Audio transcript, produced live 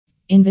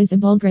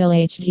Invisible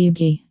Grille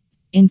HDB.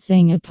 In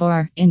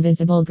Singapore,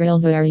 invisible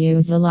grills are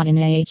used a lot in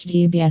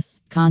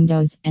HDBs,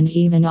 condos, and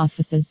even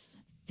offices.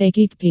 They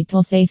keep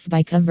people safe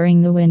by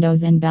covering the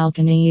windows and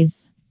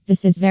balconies.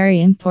 This is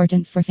very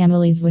important for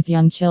families with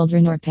young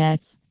children or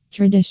pets.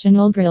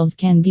 Traditional grills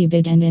can be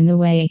big and in the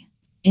way.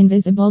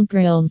 Invisible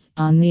grills,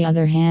 on the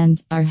other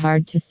hand, are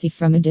hard to see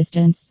from a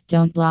distance,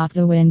 don't block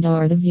the window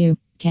or the view,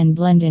 can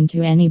blend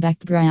into any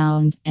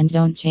background, and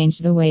don't change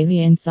the way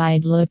the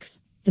inside looks.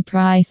 The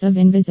price of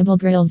invisible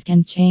grills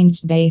can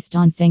change based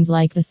on things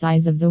like the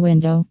size of the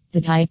window,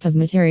 the type of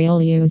material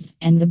used,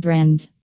 and the brand.